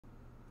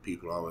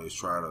people always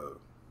try to,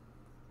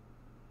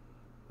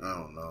 I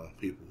don't know,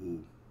 people who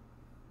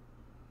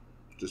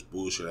just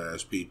bullshit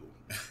ass people.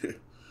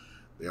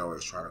 They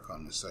always try to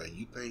come and say,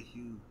 you think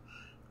you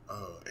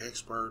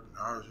expert and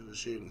all this other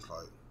shit? And it's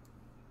like,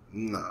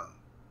 nah.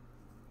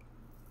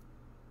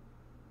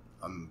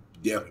 I'm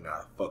definitely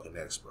not a fucking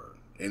expert.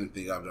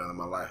 Anything I've done in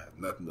my life has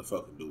nothing to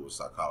fucking do with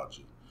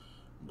psychology.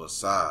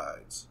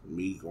 Besides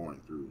me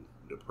going through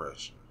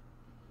depression,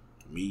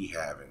 me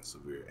having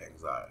severe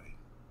anxiety,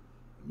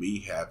 me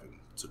having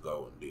to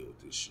go and deal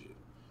with this shit,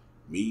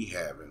 me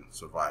having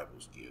survival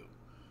skill,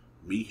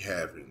 me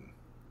having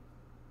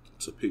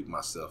to pick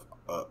myself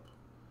up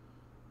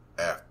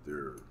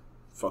after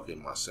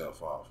fucking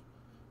myself off,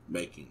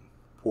 making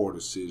poor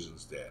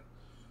decisions that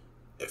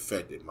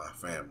affected my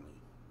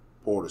family,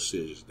 poor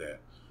decisions that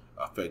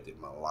affected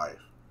my life,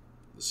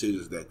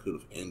 decisions that could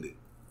have ended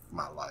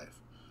my life.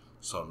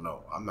 So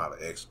no, I'm not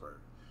an expert.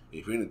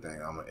 If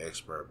anything, I'm an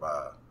expert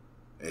by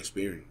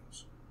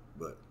experience.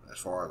 But as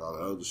far as all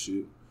the other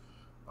shit,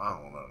 I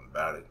don't know nothing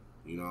about it.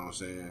 You know what I'm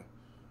saying?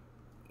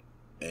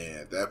 And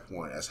at that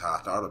point, that's how I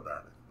thought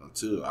about it.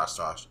 Until I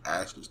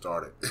actually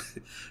started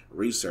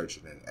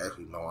researching and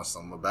actually knowing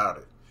something about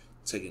it.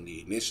 Taking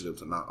the initiative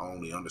to not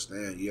only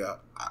understand, yeah,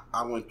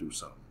 I went through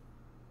something.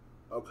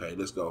 Okay,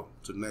 let's go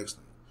to the next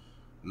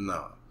thing.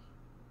 Nah.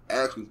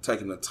 Actually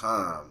taking the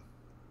time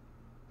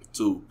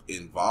to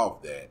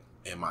involve that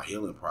in my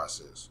healing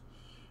process.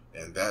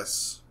 And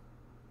that's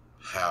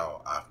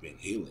how I've been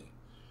healing.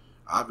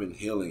 I've been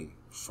healing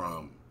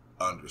from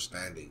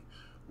understanding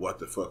what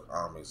the fuck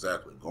I'm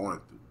exactly going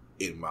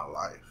through in my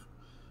life.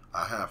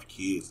 I have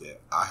kids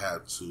that I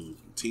have to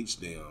teach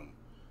them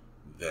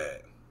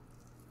that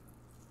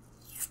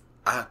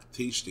I have to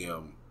teach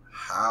them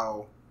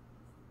how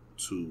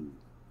to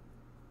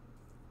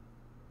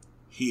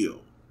heal.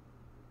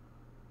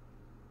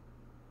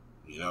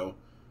 You know,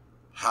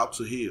 how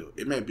to heal.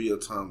 It may be a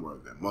time where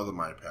their mother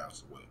might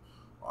pass away,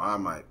 or I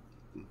might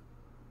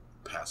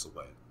pass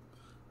away.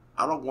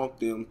 I don't want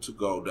them to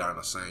go down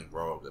the same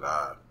road that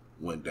I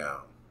went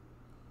down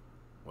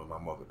when my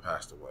mother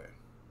passed away.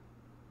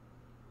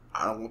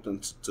 I don't want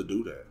them to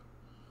do that.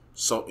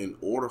 So in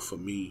order for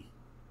me,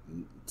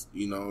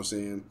 you know what I'm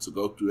saying, to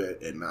go through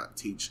that and not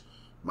teach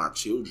my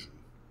children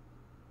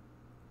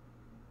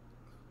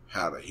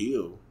how to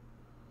heal,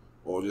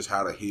 or just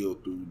how to heal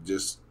through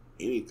just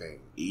anything,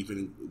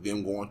 even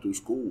them going through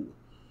school,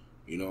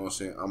 you know what I'm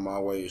saying, I'm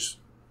always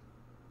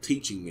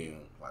teaching them,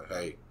 like,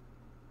 hey,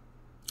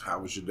 how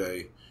was your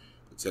day?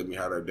 Tell me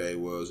how their day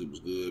was. It was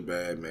good,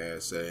 bad,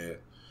 mad, sad.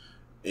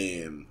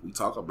 And we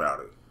talk about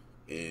it.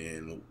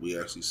 And we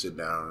actually sit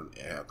down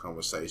and have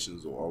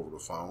conversations, or over the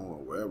phone or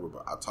wherever.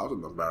 But I talk to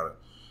them about it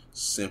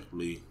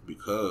simply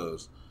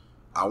because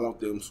I want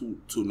them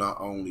to not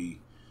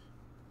only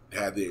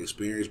have the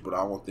experience, but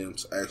I want them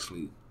to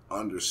actually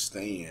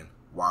understand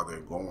why they're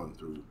going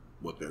through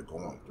what they're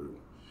going through.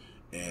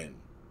 And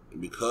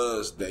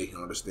because they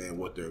understand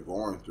what they're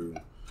going through,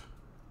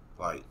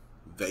 like,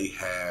 they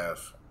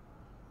have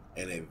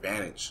an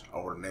advantage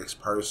over the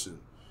next person,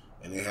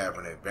 and they have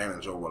an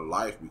advantage over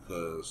life,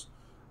 because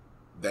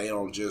they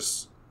don't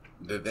just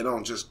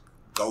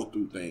go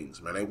through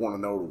things, man. They want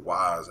to know the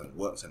whys and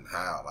what's and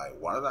how. Like,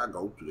 why did I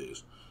go through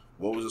this?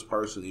 What was this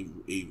person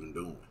even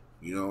doing?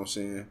 You know what I'm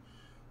saying?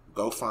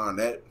 Go find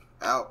that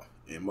out,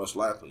 and most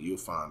likely you'll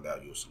find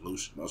out your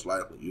solution. Most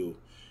likely you'll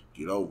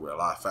get over it a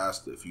lot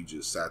faster if you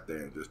just sat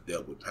there and just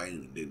dealt with pain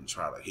and didn't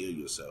try to heal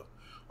yourself,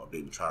 or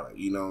didn't try to,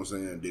 you know what I'm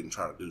saying, didn't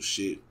try to do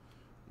shit.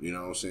 You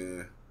know what I'm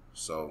saying?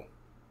 So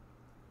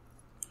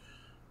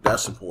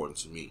that's important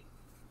to me,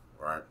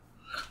 right?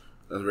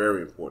 That's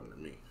very important to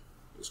me.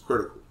 It's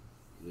critical,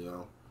 you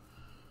know?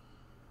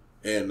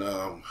 And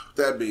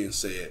that being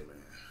said, man,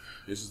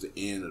 this is the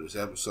end of this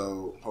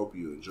episode. Hope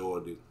you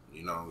enjoyed it.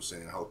 You know what I'm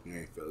saying? Hope you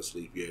ain't fell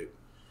asleep yet.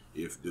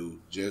 If do,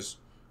 just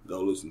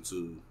go listen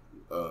to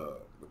the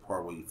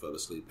part where you fell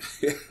asleep.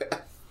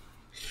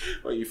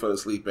 When you fell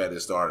asleep at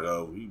it started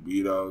over.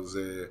 You know what I'm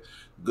saying?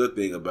 Good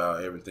thing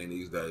about everything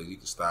these days, you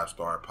can stop,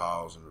 start,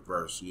 pause, and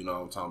reverse. You know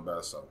what I'm talking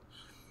about? So,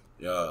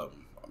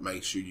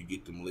 make sure you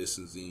get them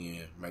listens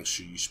in. Make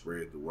sure you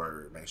spread the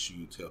word. Make sure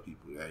you tell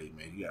people, hey,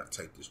 man, you got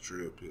to take this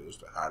THETRILLPILL. It's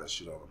the hottest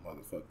shit on the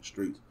motherfucking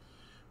streets.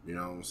 You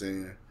know what I'm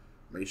saying?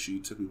 Make sure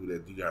you tell people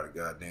that you got to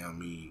goddamn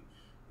me,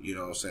 you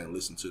know what I'm saying,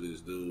 listen to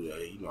this dude.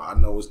 Hey, you know, I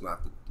know it's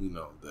not the, you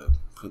know, the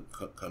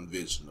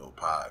conventional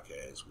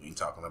podcast. We ain't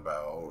talking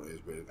about, oh, this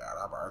bitch got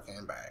a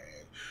Birkin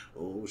bag.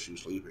 Oh, she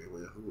sleeping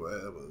with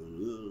whoever.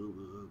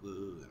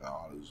 And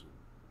all these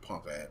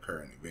punk ass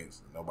current events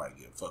that nobody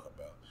give a fuck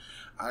about.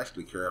 I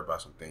actually care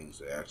about some things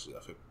that actually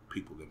affect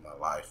people in my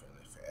life, and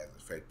it has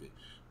affected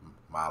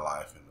my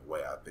life and the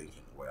way I think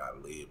and the way I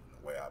live and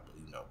the way I,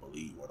 you know,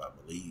 believe what I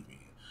believe in.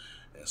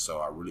 And so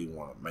I really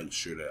want to make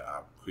sure that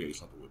I create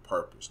something with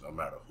purpose, no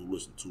matter who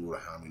listens to it or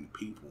how many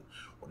people.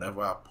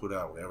 Whenever I put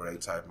out, whenever they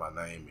type my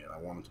name in, I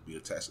want it to be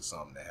attached to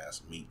something that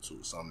has meat to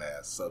it, something that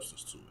has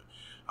substance to it.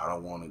 I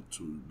don't want it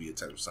to be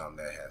attached to something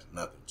that has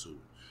nothing to it.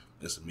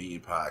 There's a million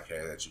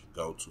podcasts that you can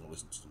go to and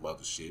listen to some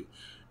other shit.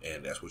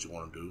 and that's what you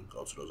want to do,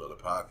 go to those other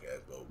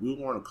podcasts. But we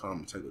want to come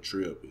and take a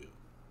trill pill.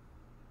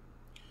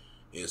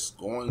 It's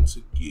going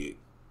to get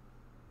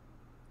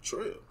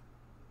trill.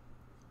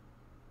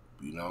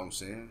 You know what I'm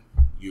saying?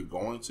 You're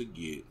going to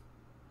get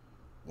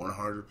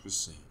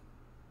 100%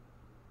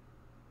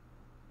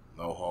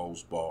 no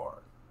holds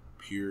barred,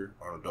 pure,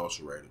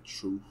 unadulterated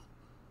truth,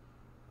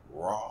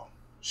 raw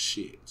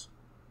shit.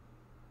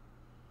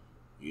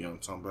 You know what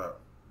I'm talking about?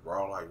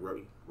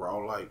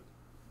 Raw like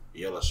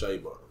yellow shea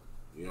butter.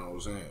 You know what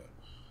I'm saying?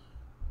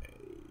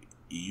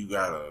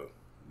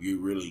 You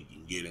really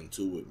get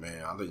into it,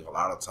 man. I think a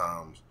lot of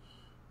times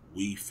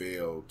we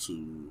fail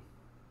to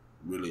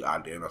really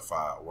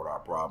identify what our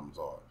problems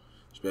are,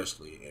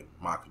 especially in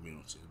my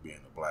community, being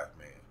a black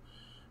man,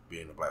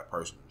 being a black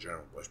person in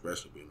general, but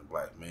especially being a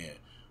black man.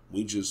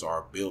 We just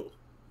are built,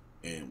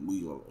 and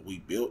we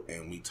built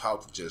and we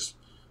taught to just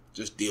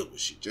deal with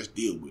shit, just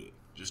deal with it,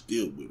 just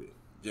deal with it,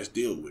 just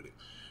deal with it.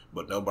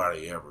 But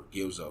nobody ever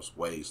gives us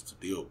ways to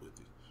deal with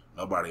it.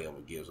 Nobody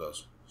ever gives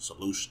us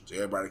solutions.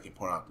 Everybody can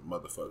point out the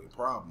motherfucking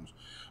problems,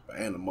 but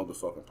ain't a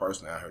motherfucking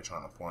person out here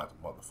trying to point out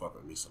the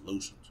motherfucking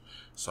solutions.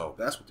 So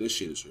that's what this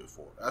shit is here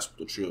for. That's what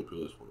the trill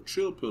pill is for. The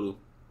trill pill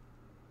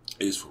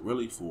is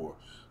for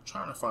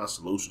trying to find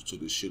solutions to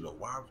this shit of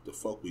why the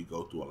fuck we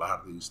go through a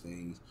lot of these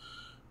things,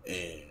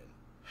 and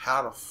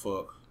how the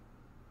fuck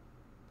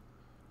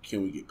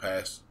can we get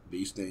past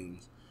these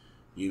things,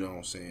 you know what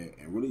I'm saying,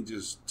 and really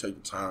just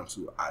take the time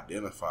to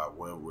identify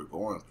what we're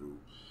going through,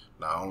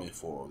 not only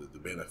for the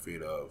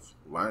benefit of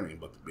learning,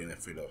 but the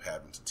benefit of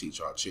having to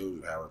teach our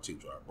children, having to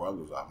teach our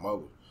brothers, our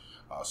mothers,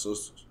 our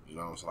sisters. You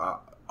know what I'm saying?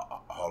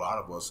 A whole lot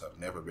of us have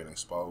never been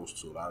exposed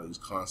to a lot of these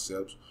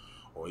concepts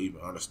or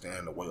even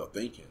understand the way of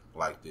thinking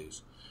like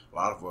this. A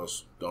lot of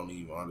us don't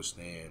even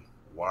understand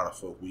why the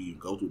fuck we even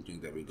go through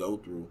things that we go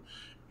through,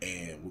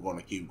 and we're going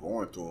to keep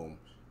going through them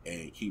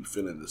and keep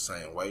feeling the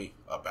same way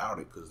about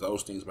it, because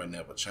those things may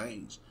never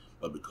change.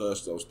 But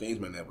because those things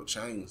may never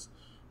change,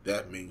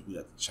 that means we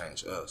have to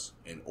change us.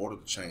 In order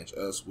to change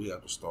us, we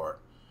have to start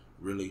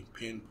really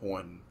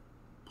pinpointing,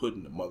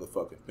 putting the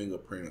motherfucking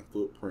fingerprint and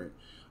footprint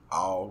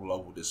all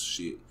over this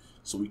shit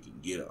so we can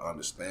get an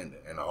understanding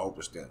and an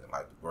overstanding,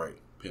 like the great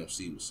Pimp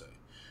C would say.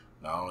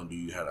 Not only do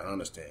you have to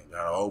understand, you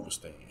got to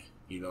overstand.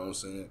 You know what I'm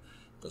saying?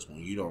 Because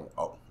when you don't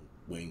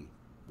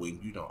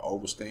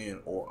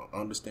overstand or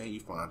understand, you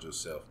find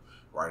yourself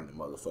right in the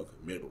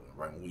motherfucking middle. And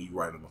right when you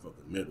right in the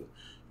motherfucking middle,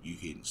 you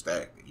hitting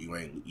stagnant. You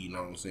ain't, you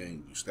know what I'm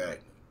saying? You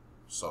stagnant.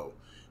 So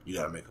you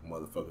gotta make a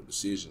motherfucking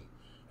decision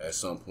at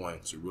some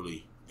point to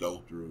really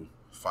go through,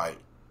 fight,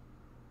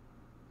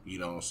 you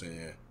know what I'm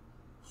saying,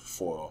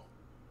 for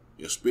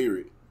your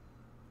spirit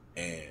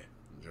and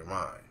your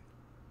mind.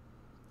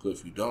 Because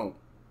if you don't,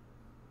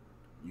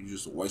 you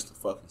just a waste of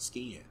fucking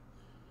skin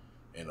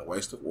and a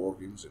waste of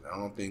organs. And I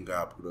don't think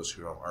God put us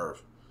here on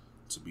earth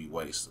to be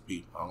waste of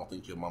people. I don't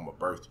think your mama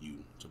birthed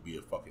you to be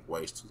a fucking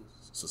waste to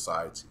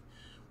society.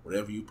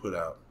 Whatever you put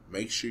out,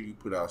 make sure you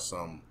put out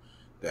something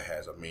that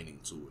has a meaning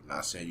to it.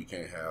 Not saying you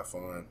can't have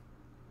fun,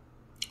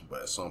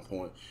 but at some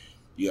point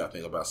you gotta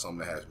think about something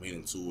that has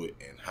meaning to it,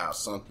 and how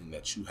something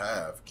that you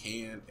have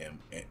can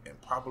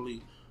and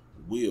probably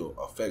will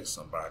affect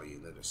somebody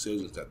in the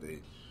decisions that they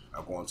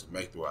are going to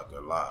make throughout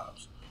their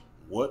lives.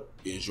 What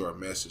is your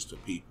message to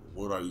people?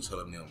 What are you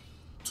telling them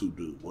to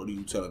do? What are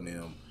you telling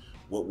them?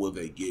 What will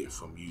they get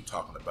from you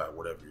talking about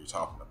whatever you're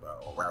talking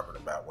about, or rapping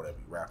about whatever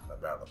you're rapping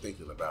about, or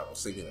thinking about, or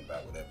singing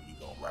about whatever you're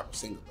gonna rap or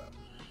sing about?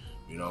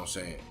 You know what I'm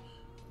saying?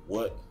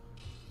 What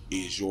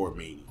is your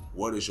meaning?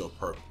 What is your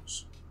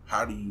purpose?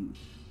 How do you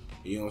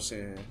know what I'm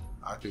saying?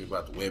 I think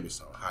about the Webby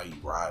song, how you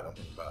ride. I'm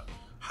thinking about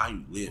how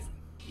you living.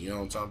 You know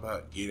what I'm talking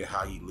about? Get it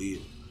how you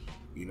live.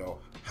 You know,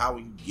 how are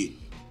you getting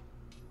it?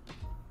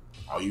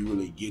 Are you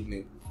really getting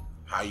it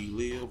how you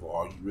live, or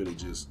are you really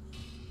just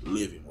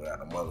living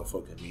without a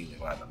motherfucking meaning,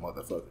 without a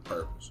motherfucking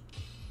purpose?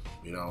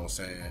 You know what I'm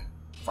saying?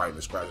 Fighting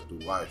and scratching through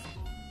life,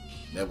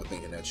 never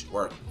thinking that you're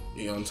working.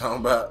 You know what I'm talking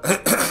about?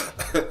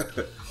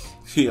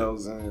 You know what I'm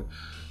saying?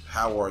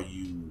 How are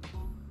you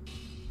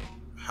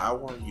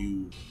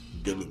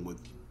dealing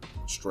with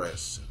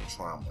stress and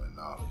trauma and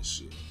all this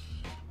shit?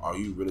 Are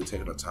you really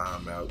taking the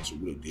time out to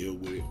really deal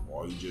with it,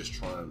 or are you just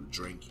trying to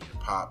drink and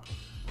pop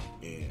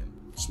and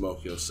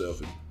smoke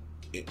yourself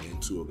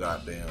into a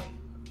goddamn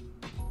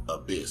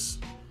abyss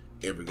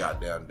every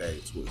goddamn day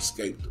to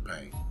escape the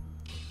pain?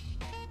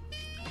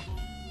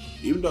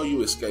 Even though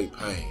you escape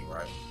pain,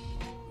 right?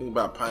 Think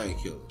about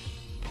painkillers.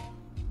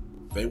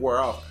 They wear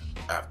off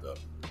after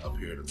a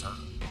period of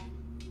time.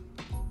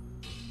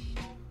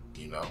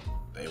 You know,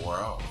 they wear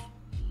off.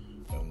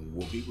 And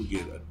when people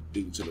get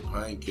addicted to the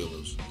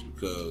painkillers, it's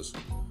because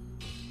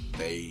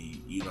they,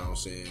 you know what I'm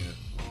saying,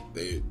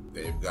 they've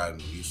gotten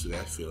used to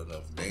that feeling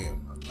of,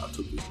 damn, I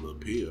took this little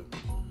pill,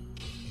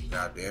 and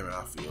god damn it,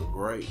 I feel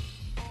great.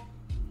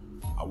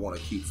 I want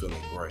to keep feeling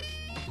great.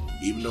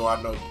 Even though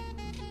I know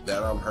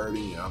that I'm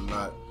hurting and I'm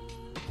not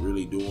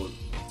really doing,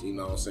 you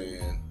know what I'm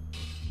saying,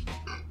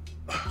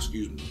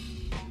 excuse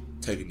me,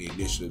 taking the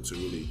initiative to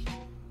really,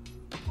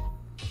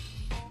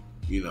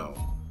 you know,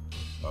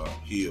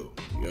 heal.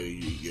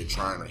 You're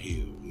trying to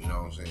heal. You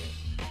know what I'm saying?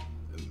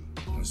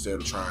 And instead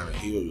of trying to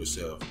heal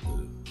yourself,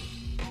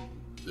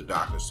 the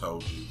doctors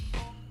told you,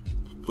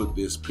 put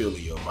this pill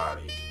in your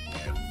body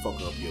and fuck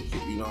up your,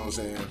 you know what I'm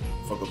saying?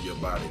 Fuck up your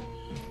body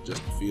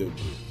just to feel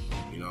good.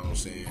 You know what I'm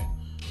saying?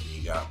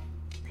 You got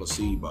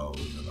placebo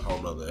and a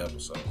whole other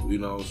episode. You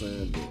know what I'm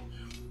saying?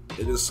 But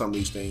it is some of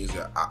these things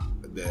that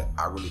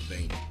I really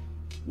think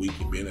we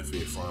can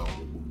benefit from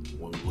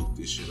when we look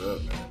this shit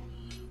up, man.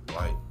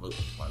 Like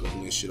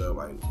looking this shit up,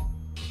 like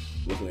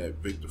looking at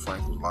Viktor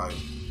Frankl's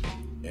life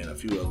and a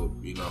few other,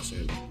 you know what I'm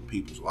saying,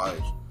 people's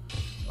lives,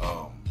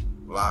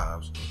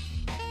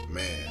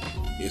 man,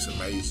 it's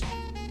amazing.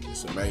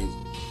 It's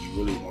amazing. You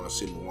really want to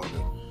sit and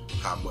wonder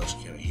how much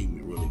can a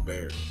human really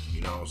bear.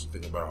 You know, so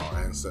think about our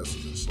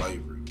ancestors in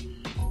slavery.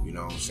 You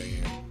know what I'm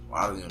saying? A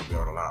lot of them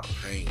bear a lot of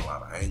pain, a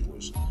lot of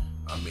anguish.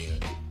 I mean,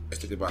 let's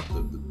think about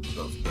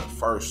the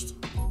first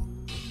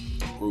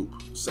group,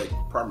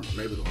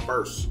 maybe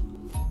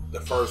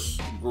the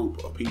first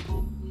group of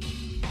people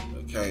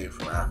that came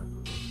from Africa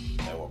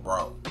that were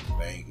brought.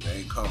 They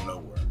ain't come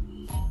nowhere.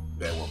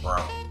 That were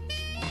brought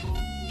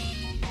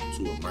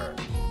to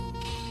America.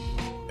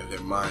 And their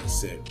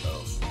mindset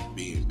of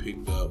being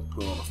picked up,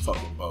 put on a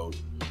fucking boat,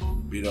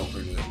 being over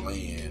in this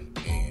land,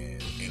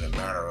 and in a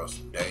matter of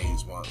some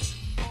days, months,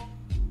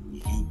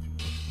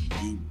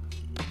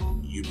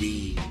 you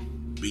being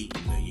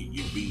beaten, and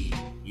you be,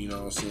 you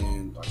know what I'm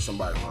saying, like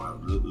somebody gonna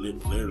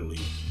literally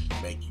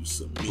make you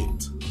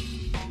submit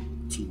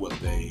to what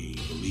they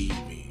believe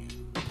in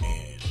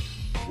and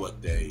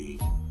what they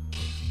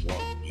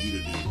want you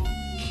to do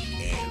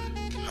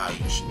and how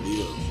you should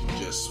live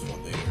just for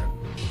their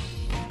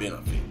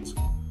benefit.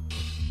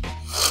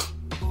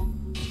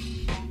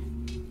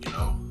 You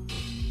know?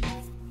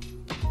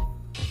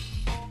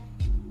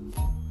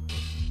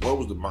 What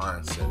was the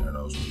mindset of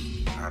those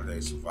people? How did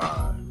they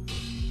survive?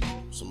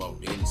 Some of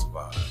them didn't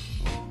survive.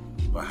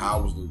 But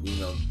how was the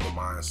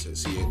mindset?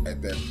 See,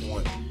 at that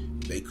point,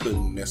 they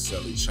couldn't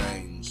necessarily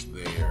change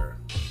their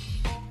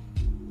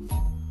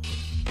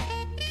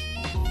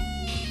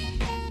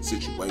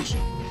situation.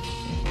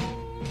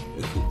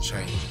 They couldn't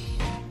change it.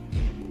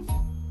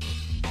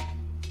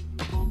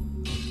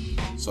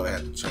 So they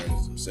had to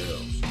change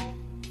themselves.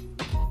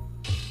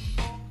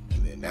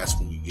 And then that's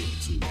when you get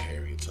into the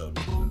Harriet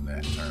Tubman and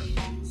that term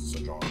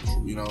syndrome.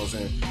 You know what I'm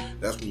saying?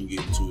 That's when you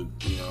get into it,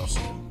 you know what I'm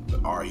saying?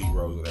 Our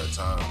heroes at that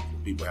time,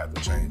 people have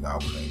to change the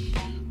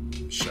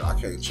outcome. Shit, I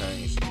can't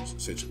change the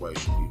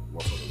situation.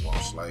 Motherfuckers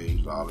want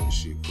slaves, all this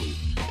shit, cool.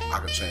 I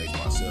can change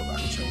myself. I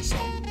can change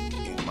something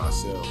in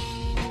myself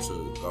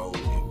to go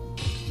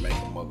and make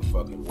a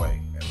motherfucking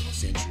way. And for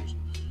centuries,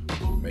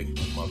 we're making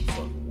a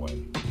motherfucking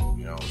way.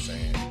 You know what I'm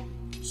saying?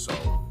 So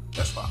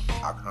that's why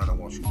I kind of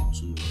want you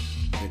to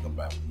think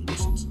about when you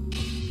listen to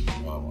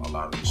a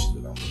lot of this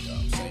shit that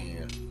I'm saying.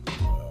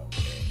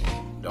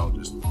 And don't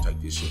just take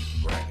this shit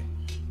for granted.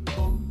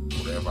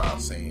 Whatever I'm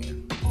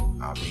saying,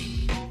 I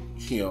mean,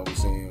 you know what I'm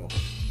saying?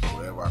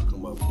 Whatever I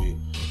come up with,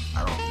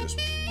 I don't just,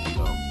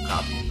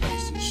 copy and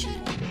paste this shit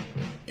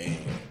and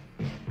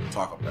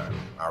talk about it.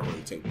 I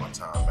really take my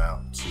time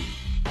out to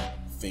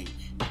think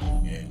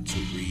and to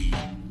read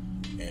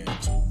and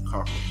to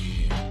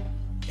comprehend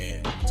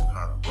and to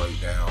kind of break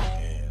down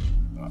and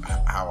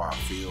how I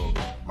feel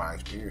my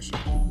experiences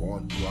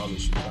going through all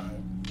this shit I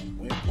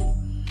went through.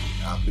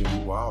 And I think we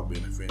will all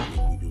benefit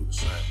if we do the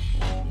same.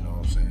 You know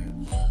what I'm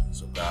saying?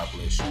 So God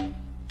bless you.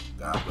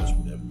 God bless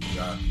whatever you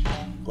got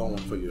going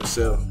for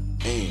yourself.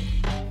 And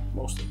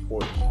most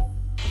importantly,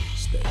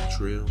 stay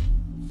trill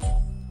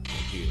and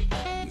heal.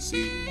 You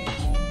see?